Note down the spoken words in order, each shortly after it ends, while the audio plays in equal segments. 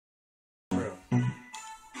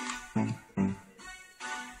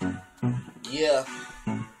Yeah,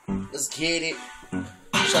 let's get it.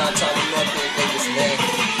 Trying to talk to North End niggas, man.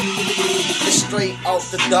 It's straight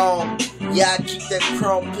off the dome. Yeah, I keep that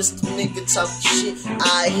chrome pistol, nigga talking shit.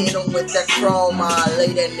 I hit him with that chrome, I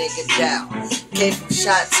lay that nigga down. Came from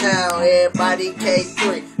Shot-Town, everybody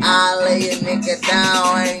K3. I lay a nigga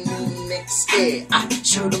down, ain't even nigga scared. I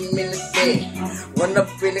shoot him in the bed. Run up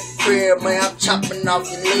in the crib, man, I'm chopping off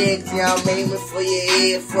your legs. Yeah, I'm aiming for your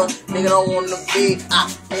head, fuck, nigga don't want no big.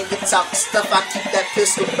 Nigga talking stuff, I keep that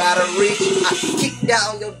pistol by the reach. I kick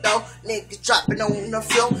down your door, niggas dropping on the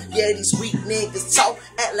floor. Yeah, these weak niggas talk,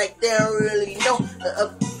 act like they don't really know.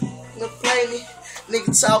 Play me,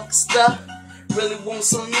 nigga talking stuff, really want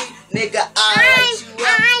some meat. Nigga, I light you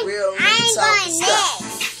up, real nigga talking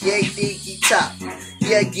stuff. Yeah, diggy top.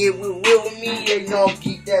 Yeah, get real with me, yeah, you know I'm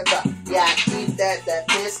keep that back. Yeah, I keep that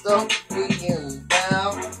pistol, digging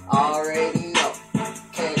down, already know.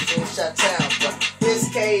 Came from Shot-Town, but this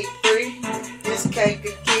K3, this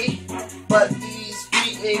Kankakee, but these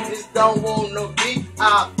weak niggas don't want no beat.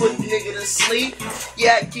 I put the nigga to sleep.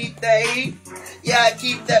 Yeah, I keep that heat. Yeah, I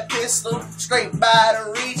keep that pistol straight by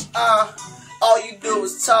the reach. All you do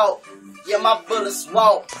is talk. Yeah, my bullets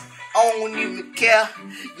walk. I don't even care.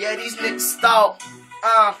 Yeah, these niggas stalk.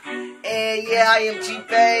 And yeah, I am G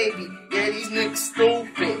baby. Yeah, these niggas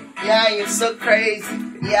stupid. Yeah, I am so crazy.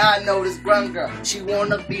 Yeah, I know this brown girl. She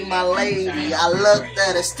wanna be my lady. I looked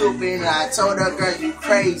at her stupid and I told her, girl, you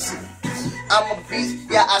crazy. I'm a beast.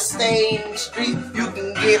 Yeah, I stay in the street. You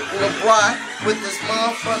can get LeBron with this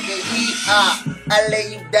motherfucking heat. I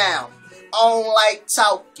lay you down. I don't like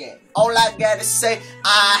talking. All I gotta say,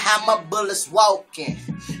 I have my bullets walking.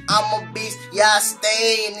 I'm a beast. Yeah, I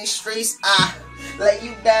stay in the streets. I lay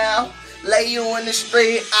you down, lay you in the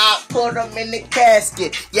street. I put them in the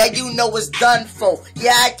casket. Yeah, you know it's done for.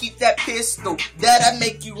 Yeah, I keep that pistol. That'll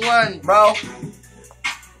make you run, bro.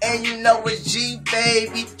 And you know it's G,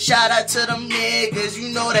 baby. Shout out to them niggas. You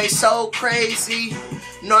know they so crazy.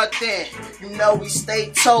 North End, you know we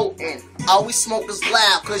stay toting. All we smoke is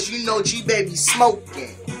loud, cause you know G, baby,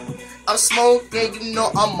 smoking. I'm smoking, you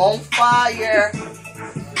know I'm on fire.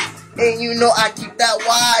 And you know I keep that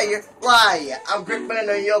wire. I'm gripping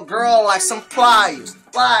on your girl like some pliers.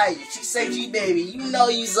 She say, G baby, you know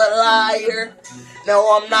you's a liar.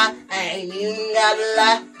 No, I'm not. I ain't even gotta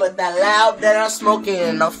lie. But that loud that I'm smoking,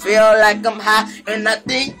 and I feel like I'm high, and I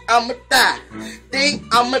think I'ma die.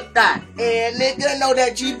 And nigga know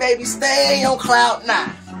that G baby stay on cloud 9.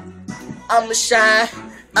 I'ma shine.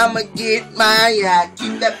 I'ma get mine. Yeah, I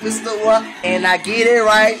keep that pistol up, and I get it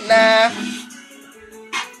right now.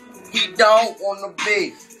 He don't wanna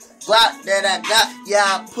be. Glock that I got, yeah,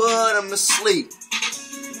 I put him to sleep.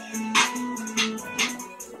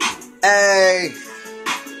 Hey,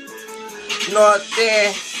 North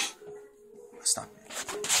End. Stop.